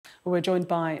We're joined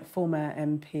by former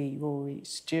MP Rory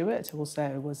Stewart, who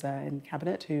also was in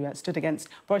Cabinet, who stood against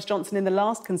Boris Johnson in the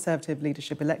last Conservative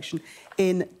leadership election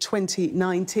in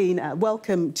 2019.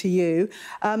 Welcome to you.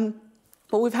 Well,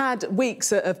 we've had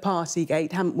weeks of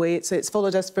Partygate, haven't we? It's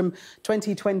followed us from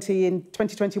 2020 in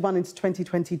 2021 into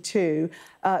 2022.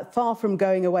 Far from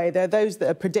going away, there are those that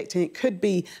are predicting it could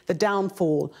be the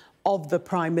downfall of the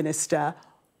Prime Minister.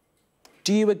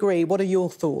 Do you agree? What are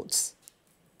your thoughts?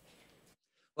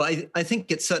 Well, I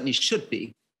think it certainly should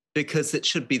be, because it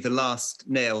should be the last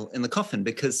nail in the coffin,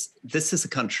 because this is a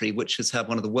country which has had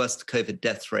one of the worst COVID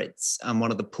death rates and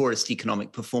one of the poorest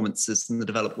economic performances in the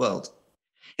developed world.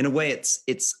 In a way,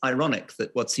 it's ironic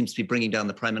that what seems to be bringing down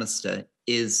the Prime Minister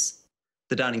is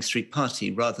the Downing Street Party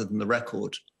rather than the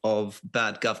record of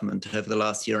bad government over the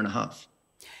last year and a half.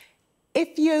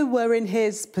 If you were in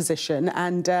his position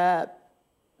and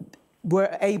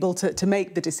were able to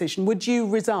make the decision, would you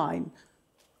resign?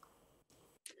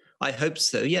 I hope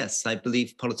so, yes. I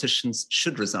believe politicians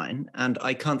should resign, and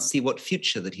I can't see what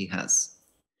future that he has.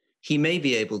 He may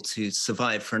be able to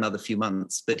survive for another few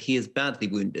months, but he is badly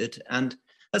wounded. And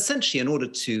essentially, in order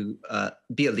to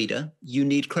be a leader, you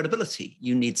need credibility.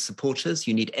 You need supporters,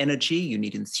 you need energy, you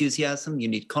need enthusiasm, you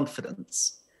need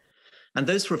confidence. And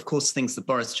those were, of course, things that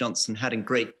Boris Johnson had in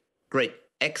great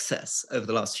excess over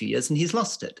the last few years, and he's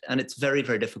lost it. And it's very,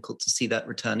 very difficult to see that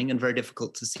returning, and very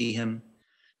difficult to see him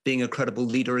being a credible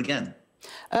leader again.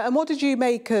 And what did you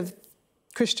make of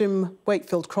Christian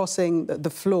Wakefield crossing the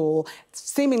floor?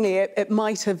 Seemingly, it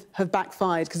might have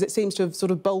backfired, because it seems to have sort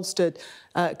of bolstered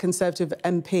Conservative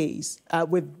MPs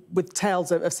with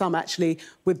tales of some actually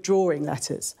withdrawing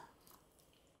letters.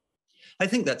 I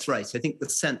think that's right. I think the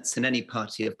sense in any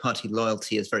party of party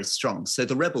loyalty is very strong. So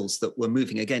the rebels that were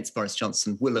moving against Boris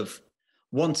Johnson will have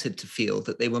wanted to feel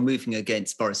that they were moving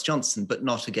against Boris Johnson, but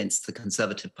not against the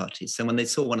Conservative Party. So when they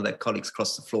saw one of their colleagues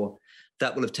cross the floor,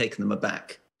 that will have taken them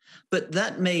aback. But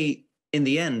that may, in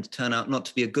the end, turn out not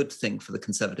to be a good thing for the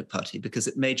Conservative Party, because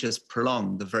it may just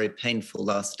prolong the very painful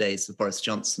last days of Boris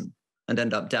Johnson and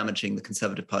end up damaging the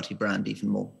Conservative Party brand even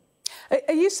more.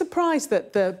 Are you surprised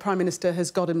that the Prime Minister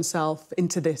has got himself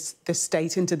into this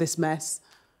state, into this mess?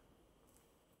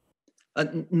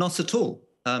 Not at all.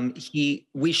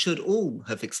 We should all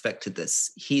have expected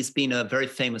this. He's been a very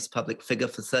famous public figure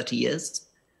for 30 years.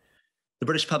 The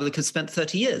British public has spent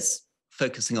 30 years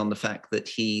focusing on the fact that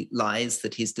he lies,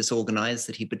 that he's disorganized,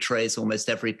 that he betrays almost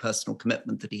every personal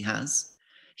commitment that he has.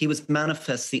 He was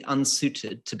manifestly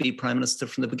unsuited to be Prime Minister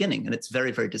from the beginning, and it's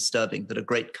very, very disturbing that a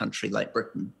great country like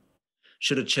Britain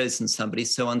should have chosen somebody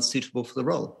so unsuitable for the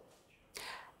role.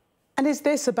 And is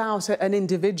this about an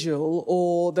individual,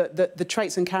 or the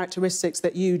traits and characteristics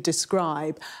that you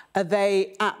describe, are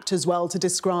they apt as well to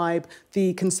describe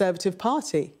the Conservative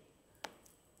Party?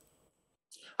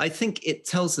 I think it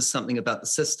tells us something about the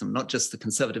system, not just the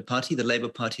Conservative Party, the Labour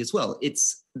Party as well.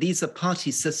 These are party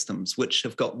systems which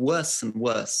have got worse and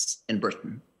worse in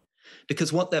Britain,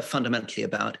 because what they're fundamentally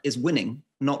about is winning,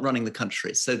 not running the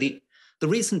country. So the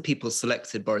reason people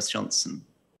selected Boris Johnson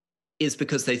is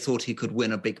because they thought he could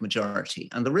win a big majority.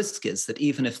 And the risk is that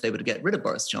even if they were to get rid of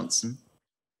Boris Johnson,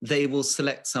 they will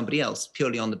select somebody else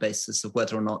purely on the basis of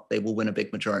whether or not they will win a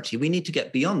big majority. We need to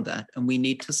get beyond that, and we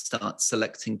need to start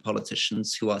selecting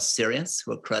politicians who are serious,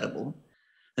 who are credible,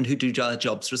 and who do their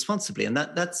jobs responsibly. And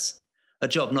that's a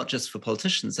job not just for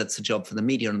politicians, that's a job for the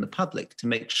media and the public, to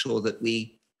make sure that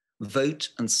we vote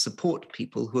and support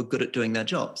people who are good at doing their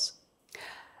jobs.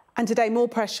 And today, more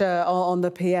pressure on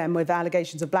the PM with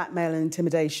allegations of blackmail and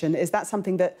intimidation. Is that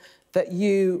something that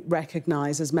you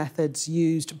recognise as methods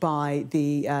used by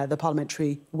the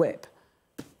parliamentary whip?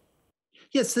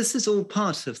 Yes, this is all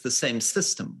part of the same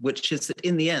system, which is that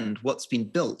in the end, what's been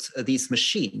built are these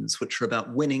machines which are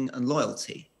about winning and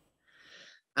loyalty.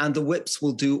 And the whips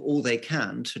will do all they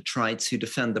can to try to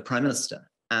defend the Prime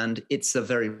Minister. And it's a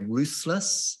very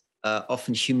ruthless,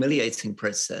 often humiliating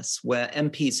process where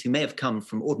MPs who may have come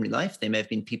from ordinary life, they may have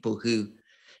been people who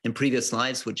in previous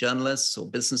lives were journalists or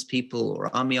business people or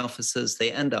army officers,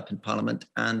 they end up in Parliament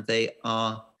and they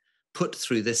are put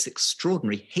through this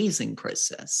extraordinary hazing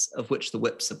process, of which the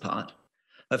whips are part,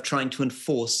 of trying to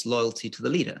enforce loyalty to the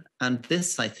leader. And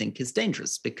this, I think, is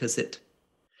dangerous, because it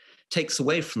takes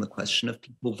away from the question of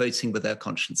people voting with their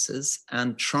consciences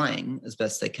and trying as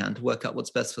best they can to work out what's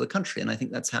best for the country. And I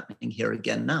think that's happening here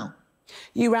again now.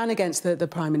 You ran against the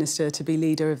Prime Minister to be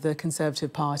leader of the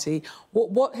Conservative Party.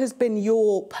 What has been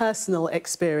your personal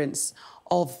experience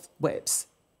of whips?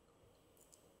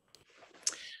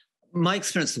 My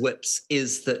experience of whips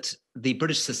is that the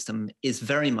British system is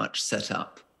very much set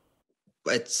up.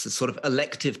 It's a sort of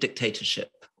elective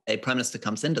dictatorship, A prime minister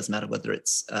comes in, doesn't matter whether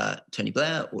it's Tony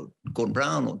Blair or Gordon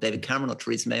Brown or David Cameron or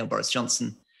Theresa May or Boris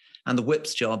Johnson, and the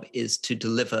whip's job is to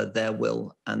deliver their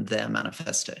will and their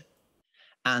manifesto.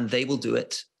 And they will do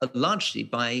it largely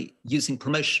by using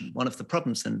promotion. One of the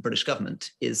problems in British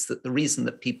government is that the reason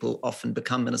that people often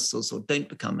become ministers or don't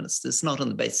become ministers is not on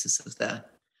the basis of their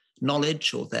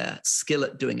knowledge or their skill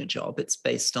at doing a job. It's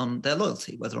based on their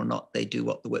loyalty, whether or not they do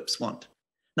what the whips want.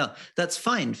 Now, that's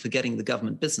fine for getting the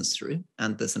government business through,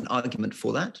 and there's an argument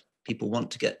for that. People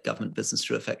want to get government business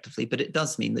through effectively, but it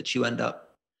does mean that you end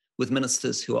up with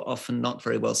ministers who are often not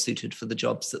very well suited for the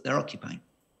jobs that they're occupying.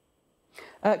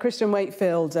 Christian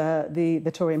Wakefield,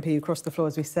 the Tory MP who crossed the floor,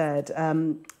 as we said,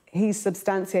 he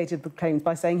substantiated the claims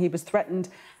by saying he was threatened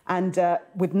and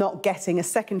with not getting a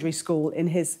secondary school in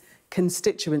his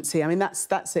constituency. I mean,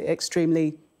 that's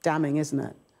extremely damning, isn't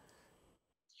it?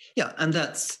 Yeah, and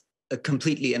that's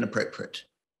completely inappropriate.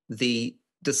 The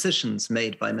decisions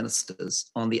made by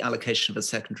ministers on the allocation of a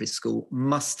secondary school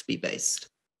must be based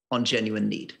on genuine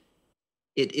need.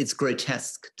 It is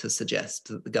grotesque to suggest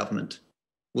that the government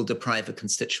will deprive a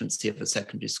constituency of a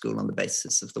secondary school on the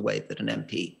basis of the way that an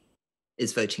MP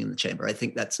is voting in the chamber. I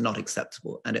think that's not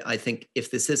acceptable. And I think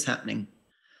if this is happening,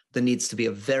 there needs to be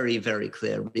a very, very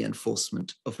clear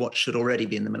reinforcement of what should already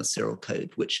be in the ministerial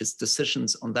code, which is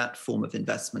decisions on that form of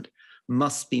investment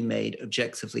must be made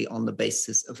objectively on the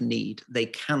basis of need. They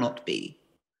cannot be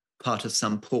part of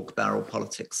some pork barrel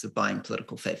politics of buying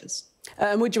political favours.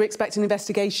 And would you expect an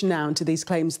investigation now into these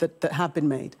claims that have been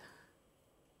made?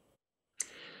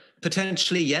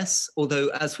 Potentially, yes, although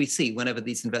as we see, whenever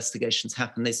these investigations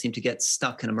happen, they seem to get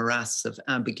stuck in a morass of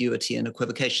ambiguity and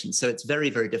equivocation. So it's very,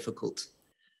 very difficult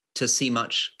to see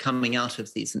much coming out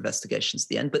of these investigations at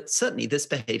the end. But certainly this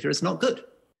behaviour is not good.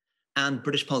 And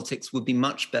British politics would be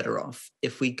much better off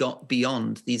if we got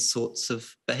beyond these sorts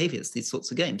of behaviours, these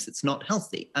sorts of games. It's not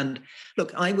healthy. And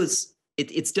look,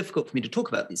 it's difficult for me to talk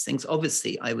about these things.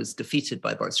 Obviously, I was defeated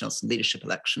by Boris Johnson's leadership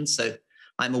election. So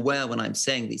I'm aware when I'm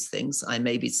saying these things, I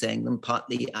may be saying them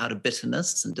partly out of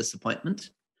bitterness and disappointment.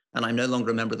 And I'm no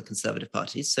longer a member of the Conservative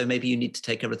Party. So maybe you need to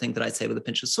take everything that I say with a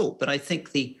pinch of salt. But I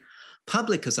think the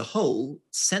public as a whole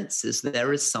senses that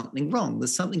there is something wrong.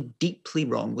 There's something deeply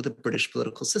wrong with the British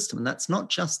political system. And that's not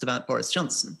just about Boris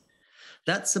Johnson.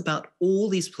 That's about all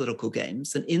these political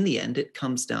games. And in the end, it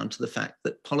comes down to the fact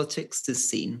that politics is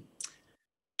seen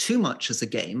too much as a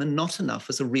game and not enough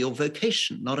as a real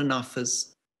vocation, not enough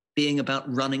as being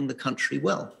about running the country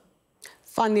well.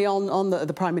 Finally, on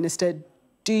the Prime Minister,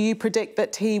 do you predict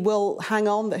that he will hang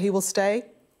on, that he will stay?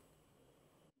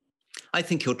 I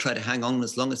think he'll try to hang on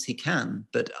as long as he can,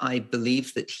 but I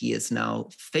believe that he is now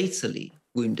fatally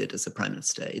wounded as a Prime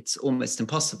Minister. It's almost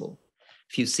impossible.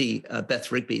 If you see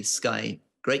Beth Rigby's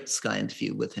great Sky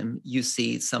interview with him, you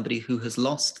see somebody who has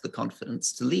lost the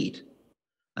confidence to lead.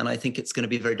 And I think it's going to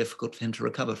be very difficult for him to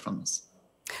recover from this.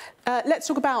 Let's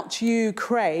talk about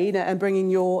Ukraine and bringing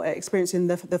your experience in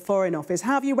the Foreign Office.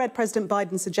 Have you read President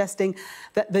Biden suggesting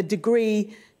that the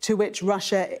degree to which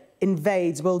Russia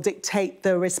invades will dictate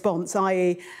the response,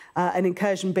 i.e. An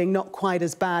incursion being not quite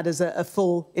as bad as a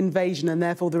full invasion and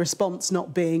therefore the response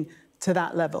not being to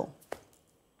that level?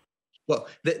 Well,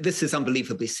 this is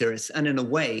unbelievably serious. And in a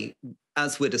way,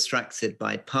 as we're distracted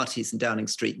by parties in Downing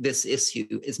Street, this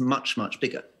issue is much, much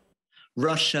bigger.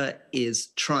 Russia is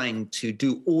trying to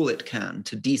do all it can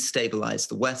to destabilize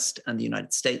the West and the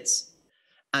United States.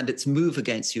 And its move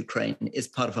against Ukraine is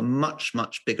part of a much,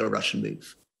 much bigger Russian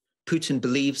move. Putin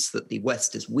believes that the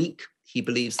West is weak. He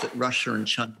believes that Russia and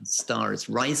China's star is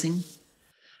rising.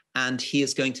 And he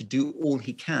is going to do all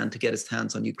he can to get his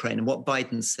hands on Ukraine. And what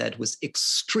Biden said was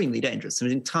extremely dangerous and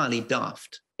entirely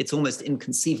daft. It's almost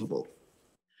inconceivable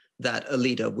that a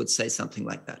leader would say something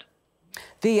like that.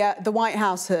 The White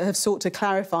House have sought to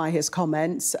clarify his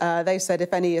comments. They've said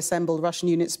if any assembled Russian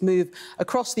units move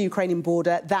across the Ukrainian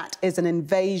border, that is an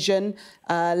invasion.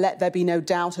 Let there be no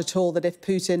doubt at all that if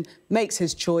Putin makes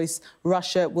his choice,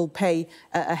 Russia will pay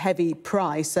a heavy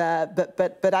price.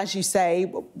 But as you say,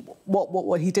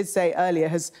 what he did say earlier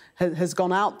has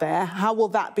gone out there. How will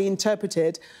that be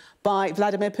interpreted by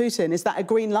Vladimir Putin? Is that a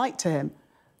green light to him?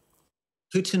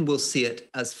 Putin will see it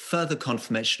as further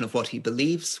confirmation of what he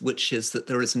believes, which is that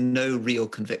there is no real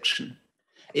conviction.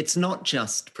 It's not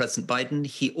just President Biden.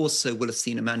 He also will have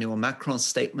seen Emmanuel Macron's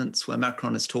statements where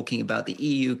Macron is talking about the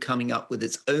EU coming up with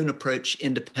its own approach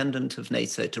independent of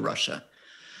NATO to Russia.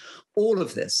 All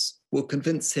of this will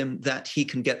convince him that he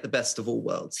can get the best of all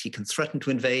worlds. He can threaten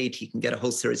to invade, he can get a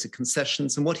whole series of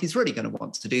concessions, and what he's really going to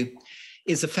want to do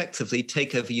is effectively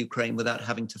take over Ukraine without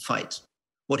having to fight.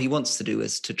 What he wants to do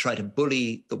is to try to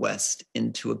bully the West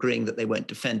into agreeing that they won't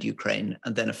defend Ukraine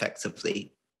and then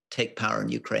effectively take power in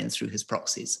Ukraine through his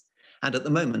proxies. And at the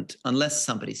moment, unless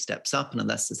somebody steps up and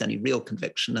unless there's any real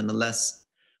conviction and unless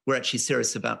we're actually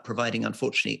serious about providing,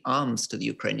 unfortunately, arms to the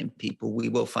Ukrainian people, we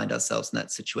will find ourselves in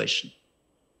that situation.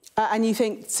 And you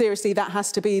think, seriously, that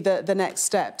has to be the next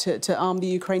step, to arm the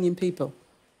Ukrainian people?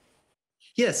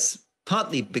 Yes,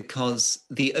 partly because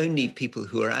the only people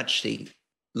who are actually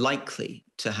likely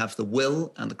to have the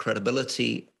will and the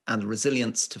credibility and the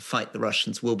resilience to fight the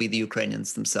Russians will be the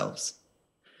Ukrainians themselves.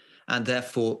 And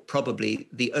therefore, probably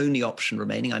the only option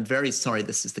remaining, I'm very sorry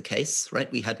this is the case,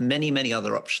 right? We had many, many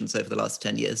other options over the last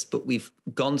 10 years, but we've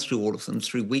gone through all of them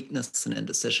through weakness and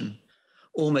indecision.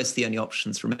 Almost the only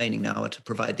options remaining now are to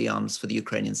provide the arms for the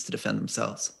Ukrainians to defend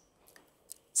themselves.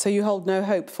 So you hold no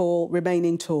hope for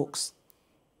remaining talks?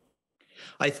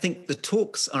 I think the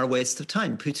talks are a waste of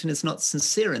time. Putin is not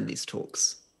sincere in these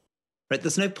talks. Right?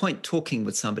 There's no point talking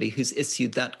with somebody who's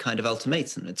issued that kind of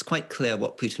ultimatum. It's quite clear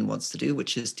what Putin wants to do,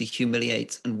 which is to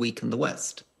humiliate and weaken the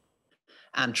West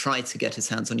and try to get his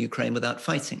hands on Ukraine without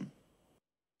fighting.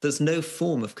 There's no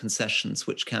form of concessions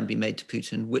which can be made to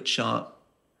Putin which are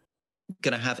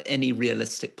going to have any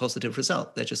realistic positive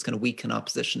result. They're just going to weaken our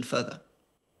position further.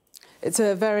 It's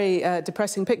a very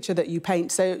depressing picture that you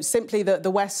paint. So simply that the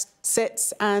West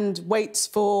sits and waits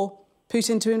for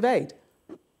Putin to invade?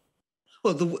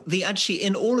 Well, actually,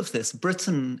 in all of this,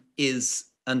 Britain is,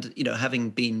 and, you know, having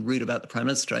been rude about the Prime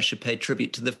Minister, I should pay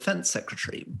tribute to the Defence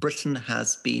Secretary. Britain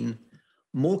has been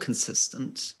more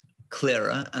consistent,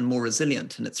 clearer, and more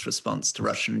resilient in its response to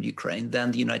Russia and Ukraine than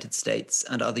the United States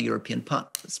and other European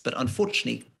partners. But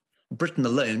unfortunately, Britain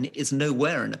alone is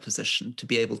nowhere in a position to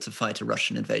be able to fight a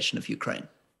Russian invasion of Ukraine.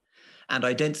 And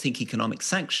I don't think economic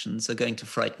sanctions are going to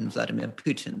frighten Vladimir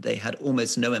Putin. They had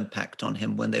almost no impact on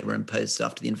him when they were imposed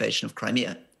after the invasion of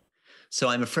Crimea. So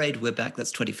I'm afraid we're back,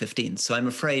 that's 2015. So I'm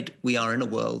afraid we are in a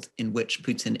world in which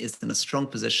Putin is in a strong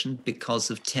position because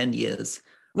of 10 years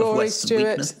of Rory Western Stewart,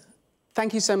 weakness.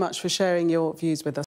 thank you so much for sharing your views with us.